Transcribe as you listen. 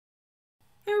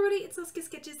everybody, it's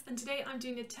SaskiaSketches, and today I'm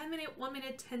doing a 10-minute,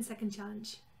 1-minute, 10-second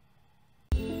challenge.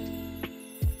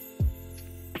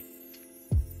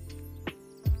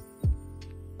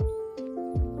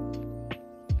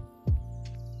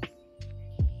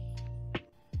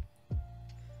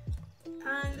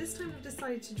 And this time I've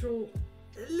decided to draw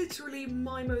literally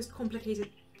my most complicated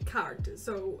character,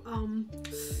 so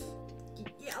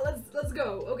yeah, let's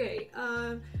go. Okay,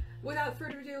 without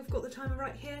further ado, I've got the timer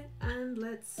right here, and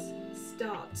let's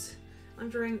start. I'm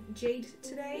drawing Jade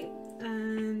today,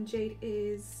 and Jade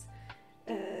is,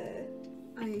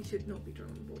 I should not be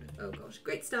drawing on the board. Oh gosh,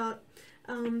 great start.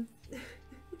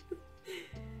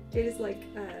 Jade is like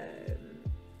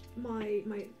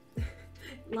my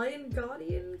lion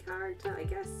guardian character, I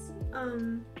guess.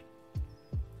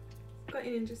 Quite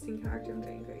an interesting character. I'm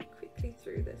going very quickly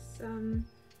through this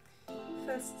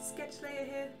first sketch layer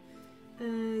here,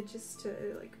 just to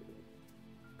like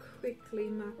quickly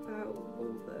map out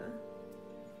all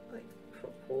the like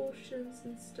proportions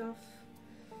and stuff,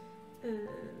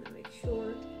 and make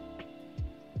sure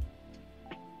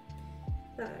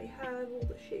that I have all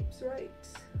the shapes right.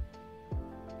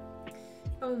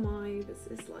 Oh my, this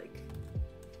is like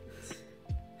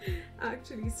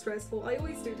actually stressful. I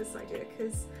always do this idea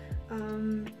because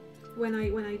when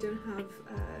I don't have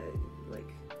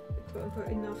like quote unquote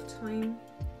enough time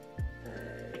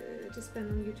to spend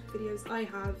on YouTube videos, I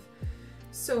have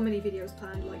so many videos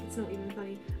planned, like it's not even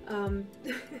funny,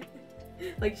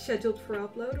 like scheduled for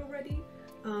upload already.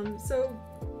 So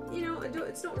you know,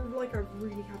 it's not like I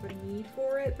really have a need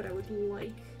for it, but I would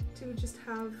like to just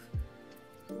have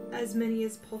as many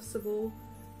as possible.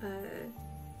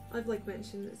 I've like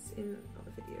mentioned this in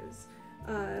other videos,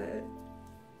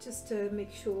 just to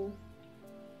make sure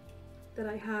that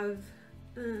I have,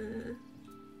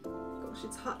 gosh,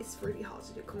 it's really hard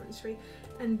to do commentary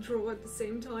and draw at the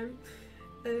same time,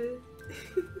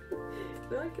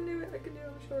 but I can do it,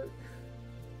 I'm sure.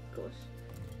 Gosh,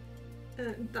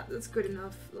 that's good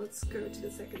enough. Let's go to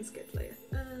the second sketch layer.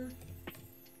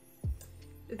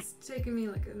 It's taken me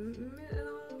like a minute and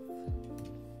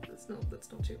a half.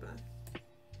 That's not too bad.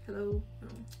 Hello? Oh,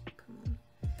 come on.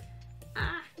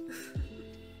 Ah!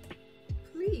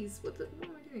 Please, what am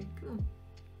I doing? Come on.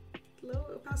 Low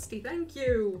opacity, thank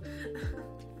you!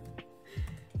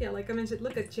 Yeah, like I mentioned,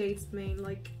 look at Jade's mane,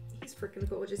 like, he's freaking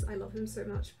gorgeous. I love him so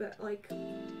much, but like,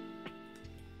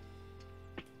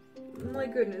 my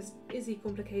goodness, is he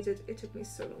complicated? It took me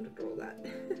so long to draw that.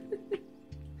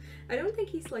 I don't think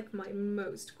he's like my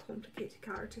most complicated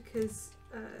character, because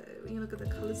when you look at the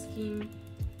colour scheme,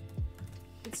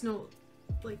 it's not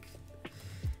like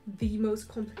the most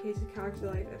complicated character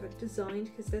that I've ever designed,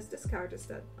 because there's characters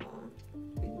that are,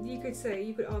 you could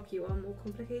argue are more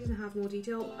complicated and have more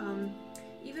detail.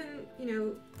 Even, you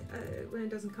know, when it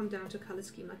doesn't come down to colour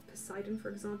scheme, like Poseidon, for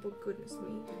example, goodness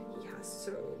me, he has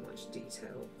so much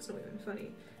detail. It's not even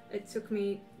funny. It took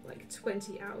me like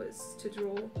 20 hours to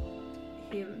draw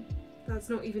him. That's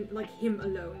not even like him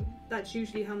alone. That's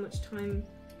usually how much time,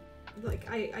 like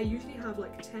I usually have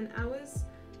like 10 hours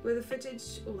worth of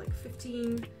footage, or like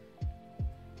 15,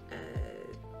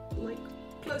 like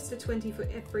close to 20 for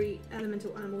every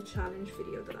elemental animal challenge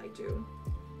video that I do,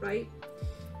 right?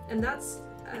 And that's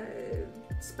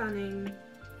spanning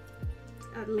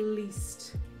at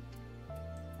least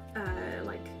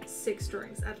like 6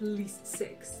 drawings, at least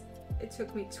 6. It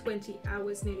took me 20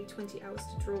 hours, nearly 20 hours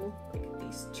to draw like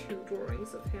these 2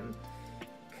 drawings of him,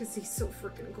 because he's so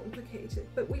freaking complicated.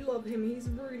 But we love him, he's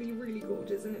really, really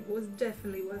gorgeous, and it was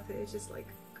definitely worth it. It's just like,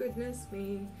 goodness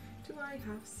me, do I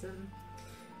have some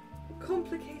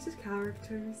complicated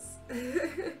characters?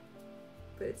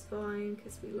 But it's fine,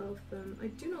 because we love them. I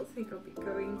do not think I'll be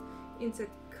going into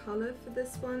colour for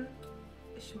this one.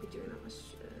 I shouldn't be doing that much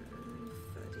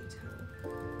fur detail,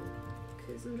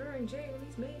 because I'm drawing Jade and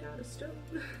he's made out of stone.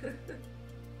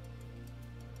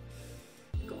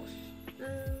 Gosh.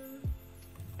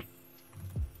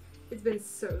 It's been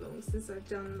so long since I've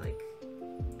done like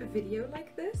a video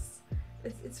like this.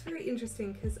 It's very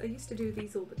interesting, because I used to do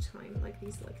these all the time, like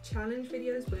these like challenge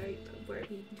videos where I'd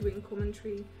be doing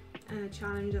commentary and a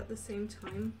challenge at the same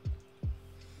time.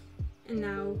 And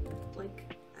now,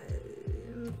 like,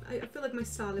 I feel like my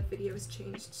style of video has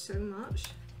changed so much.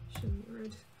 Shouldn't be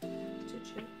rude to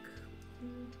check.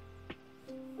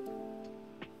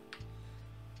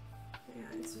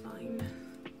 Yeah, it's fine.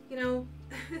 You know,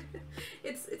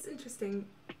 it's interesting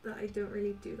that I don't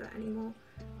really do that anymore.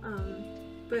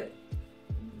 But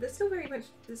they're still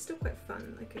quite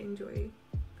fun. Like, I enjoy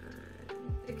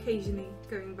occasionally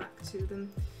going back to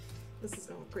them. This is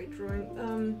not a great drawing.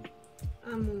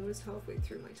 I'm almost halfway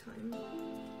through my time.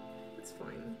 That's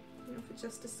fine. You know, for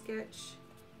just a sketch,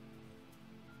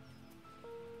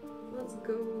 Let's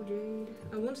go, Jade.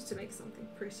 I wanted to make something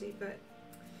pretty, but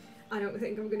I don't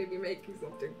think I'm going to be making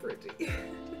something pretty.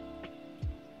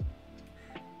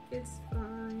 It's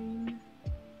fine.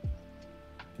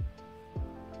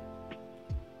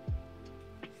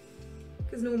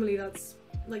 Because normally that's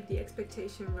like the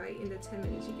expectation, right? In the 10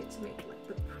 minutes you get to make like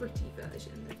the pretty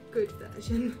version, the good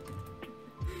version.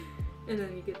 And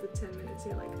then you get the 10 minutes,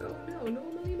 you're like, oh no,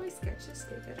 normally my sketches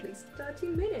take at least 30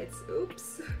 minutes.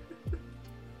 Oops.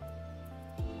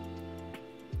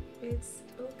 It's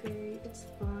okay, it's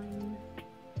fine.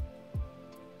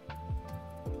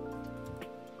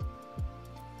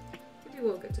 Maybe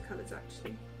we'll get to colours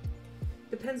actually.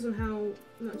 Depends on how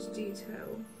much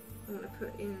detail I want to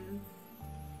put in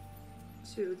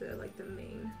to the the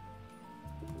main.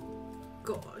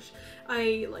 Gosh,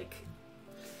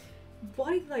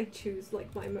 why did I choose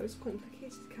like my most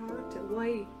complicated character?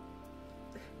 Why?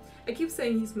 I keep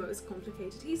saying he's most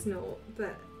complicated. He's not,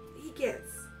 but he gets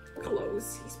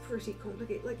close. He's pretty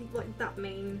complicated. Like that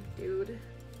main dude.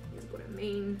 He's got a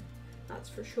main, that's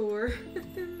for sure.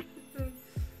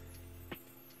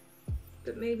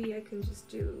 But maybe I can just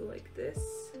do like this,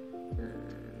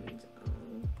 and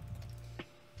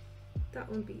that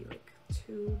won't be like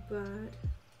too bad.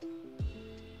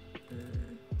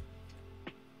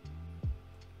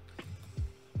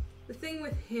 The thing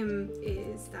with him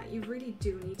is that you really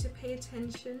do need to pay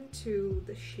attention to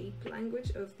the shape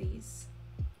language of these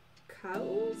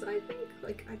cows, I think.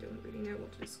 Like, I don't really know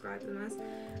what to describe them as.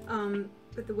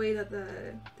 But the way that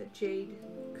the jade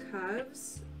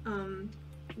curves, you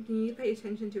need to pay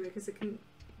attention to it because it can,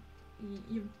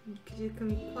 you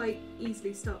can quite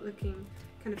easily start looking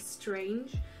kind of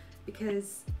strange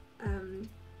because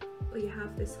well, you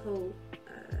have this whole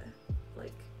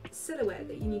like silhouette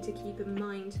that you need to keep in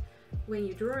mind when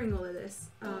you're drawing all of this.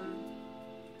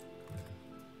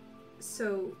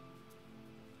 So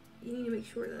you need to make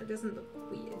sure that it doesn't look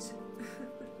weird.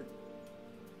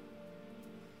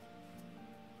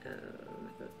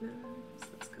 My goodness,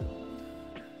 let's go.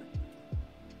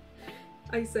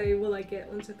 I say, will I get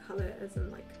onto colour as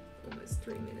in like almost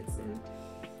 3 minutes in.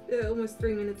 Almost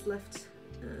 3 minutes left.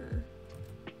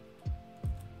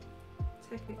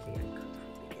 Technically I could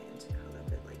probably get into colour,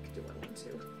 but like, do I want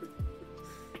to?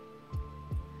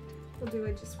 Or do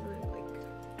I just want to like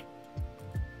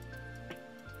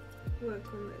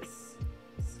work on this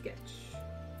sketch?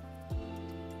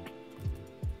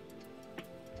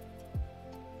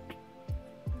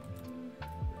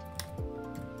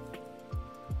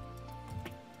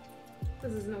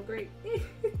 This is not great.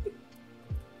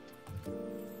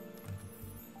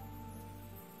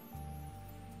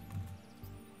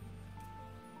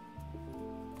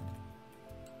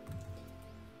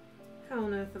 How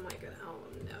on earth am I gonna? Oh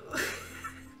no.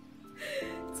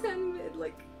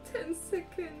 10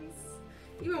 seconds.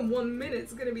 Even 1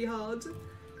 minute's gonna be hard.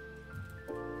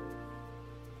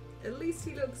 At least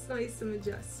he looks nice and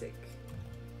majestic.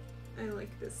 I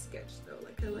like this sketch though.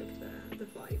 Like, I like the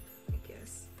vibe, I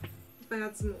guess. If I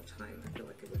had some more time, I feel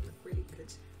like it would look really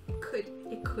good.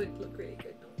 It could look really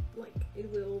good. Not like it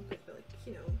will, but like,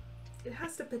 you know, it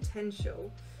has the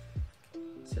potential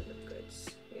to look good.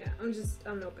 Yeah, I'm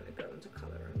not gonna go into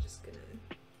colour. I'm just gonna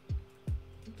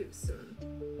do some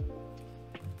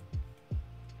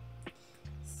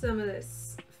of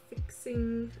this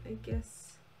fixing, I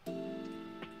guess. The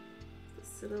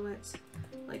silhouette.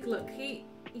 Like, look, you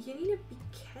need to be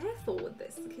careful with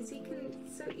this because he can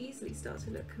so easily start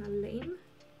to look kind of lame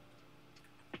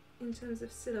in terms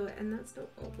of silhouette, and that's not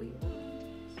what we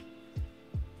want.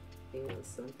 We want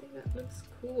something that looks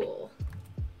cool.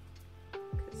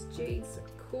 Because Jade's a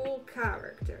cool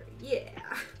character, yeah!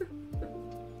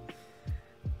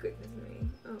 Goodness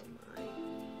me, oh my.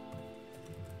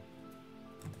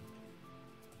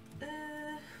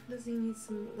 Does he need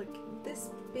some, like, this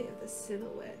bit of the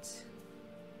silhouette?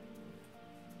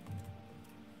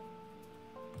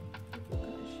 What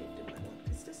kind of shape do I want?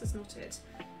 Because this is not it.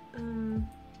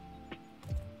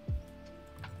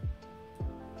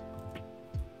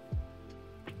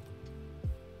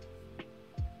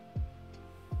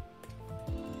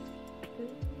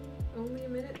 Only a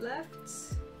minute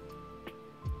left.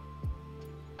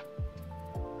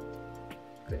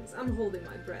 Goodness, I'm holding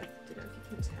my breath. I don't know if you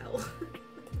can tell.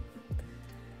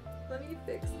 Let me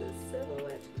fix this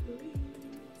silhouette, please.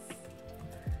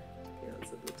 Okay,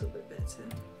 that's a little bit better.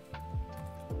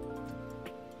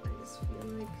 I just feel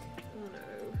like, oh no.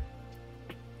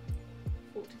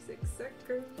 46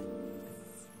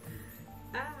 seconds.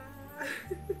 Ah!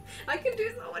 I can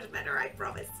do so much better, I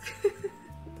promise.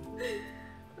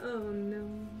 Oh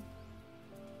no.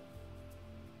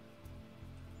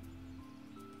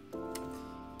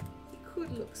 He could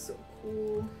looks so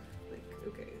cool. Like,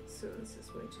 okay, so this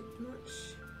is way too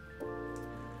much.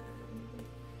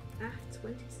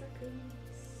 20 seconds.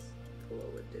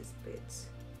 Lower this bit.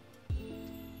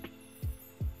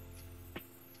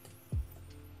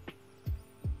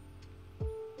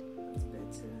 That's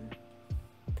better.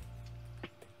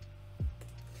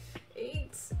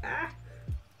 8.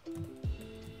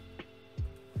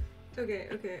 Okay,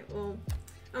 okay, well,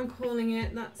 I'm calling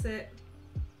it, that's it.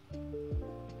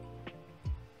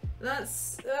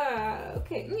 That's,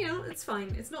 okay, you know, it's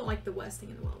fine. It's not like the worst thing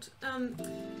in the world.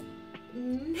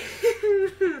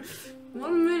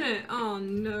 1 minute. Oh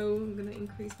no, I'm gonna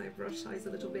increase my brush size a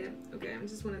little bit. Okay, I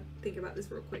just want to think about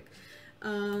this real quick.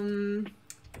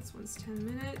 This one's 10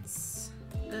 minutes.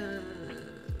 Oh,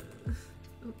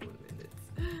 1 minute.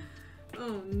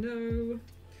 Oh no.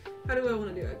 How do I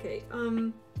want to do it? Okay,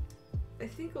 I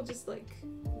think I'll just like...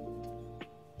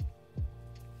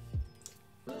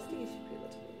 I think it should be a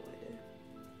little bit wider.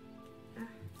 Like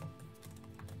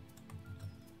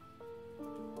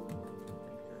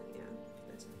that, yeah.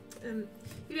 Better.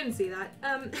 You didn't see that.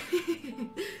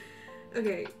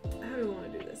 Okay, how do I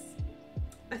want to do this?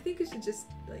 I think I should just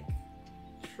like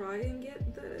try and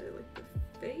get the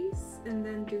face and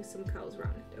then do some curls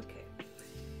around it. Okay.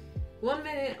 1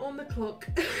 minute on the clock.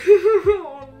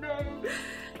 Oh no.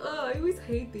 Oh, I always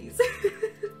hate these.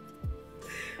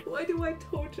 Why do I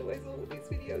torture myself with these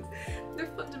videos? They're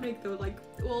fun to make though, like,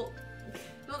 well,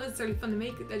 not necessarily fun to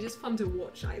make, they're just fun to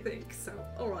watch, I think. So,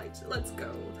 alright, let's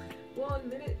go. 1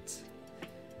 minute.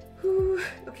 Whew.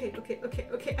 Okay, okay, okay,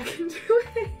 okay, I can do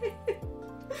it.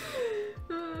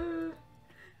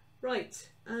 Right.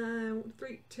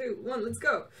 3, 2, 1, let's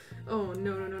go. Oh,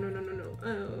 no, no, no, no, no, no, no. Oh,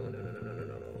 no, no, no, no, no, no,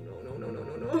 no, no, no, no,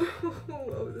 no, no.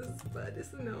 Oh, this is bad. This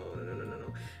is no, no, no, no, no,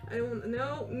 no. I don't want,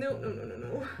 no, no, no, no, no,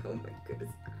 no. Oh my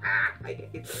goodness.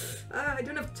 I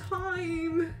don't have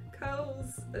time.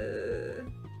 Curls.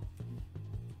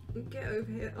 Get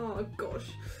over here. Oh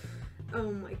gosh.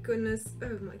 Oh my goodness.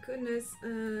 Oh my goodness.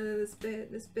 This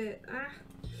bit.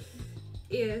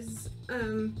 Ears.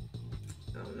 Oh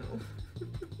no.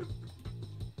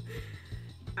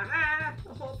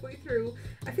 Halfway through.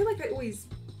 I feel like I always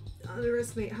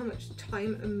underestimate how much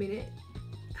time a minute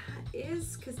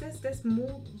is, because there's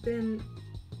more than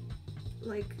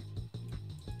like,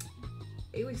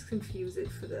 I always confuse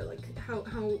it for the like how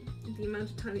the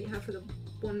amount of time that you have for the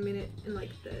 1 minute and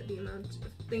like the amount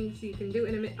of things you can do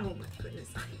in a minute. Oh my goodness.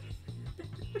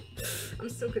 I'm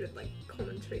so good at like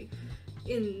commentary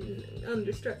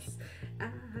under stress.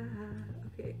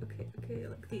 Okay,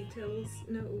 like details,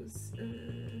 nose, a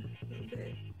little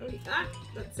bit. Oh,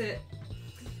 that's it.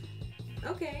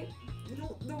 Okay,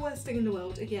 not the worst thing in the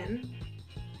world again.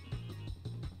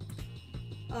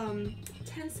 10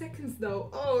 seconds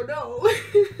though. Oh no.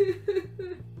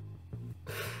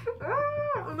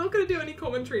 I'm not gonna do any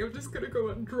commentary. I'm just gonna go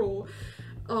and draw.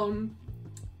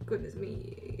 Goodness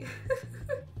me.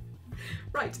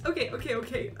 Right. Okay. I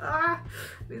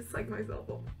need to psych myself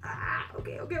up.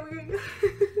 Okay.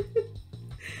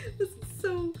 This is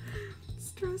so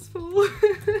stressful.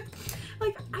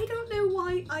 Like, I don't know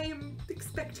why I am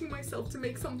expecting myself to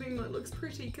make something that looks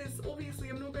pretty, because obviously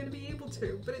I'm not going to be able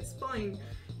to, but it's fine.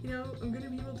 You know, I'm going to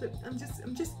be able to,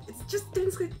 it's just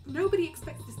dance good. Nobody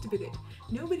expects this to be good.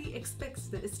 Nobody expects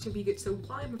this to be good, so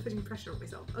why am I putting pressure on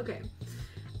myself? Okay.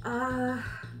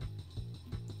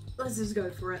 Let's just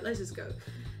go for it. Let's just go.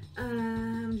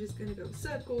 I'm just going to go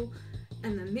circle,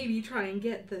 and then maybe try and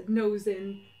get the nose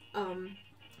in, and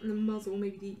the muzzle,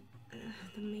 maybe the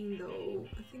mane though.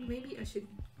 I think maybe I should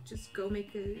just go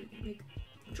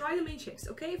try the main shapes,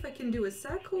 okay? If I can do a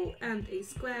circle and a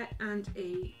square and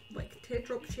a like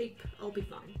teardrop shape, I'll be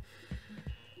fine.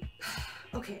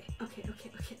 Okay.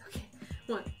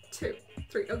 1, 2,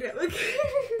 3. Okay. I don't want to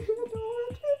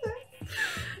do this.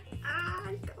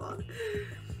 Come on.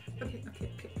 Okay.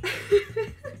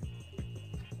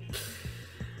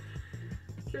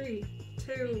 3,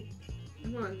 2,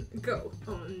 1, go.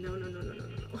 Oh no.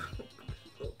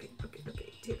 Okay.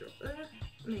 Teardrop.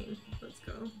 Mane. Let's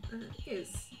go.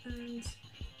 Ears and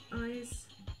eyes.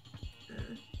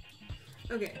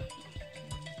 Okay.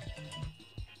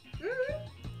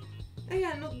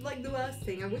 Yeah, not like the worst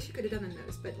thing. I wish I could have done a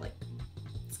nose, but like,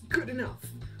 it's good enough.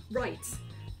 Right.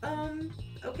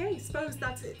 Okay, suppose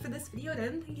that's it for this video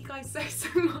then. Thank you guys so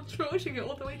much for watching it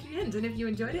all the way to the end, and if you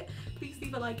enjoyed it, please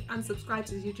leave a like and subscribe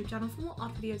to the YouTube channel for more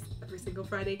art videos every single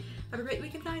Friday. Have a great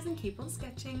weekend guys, and keep on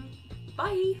sketching.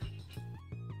 Bye!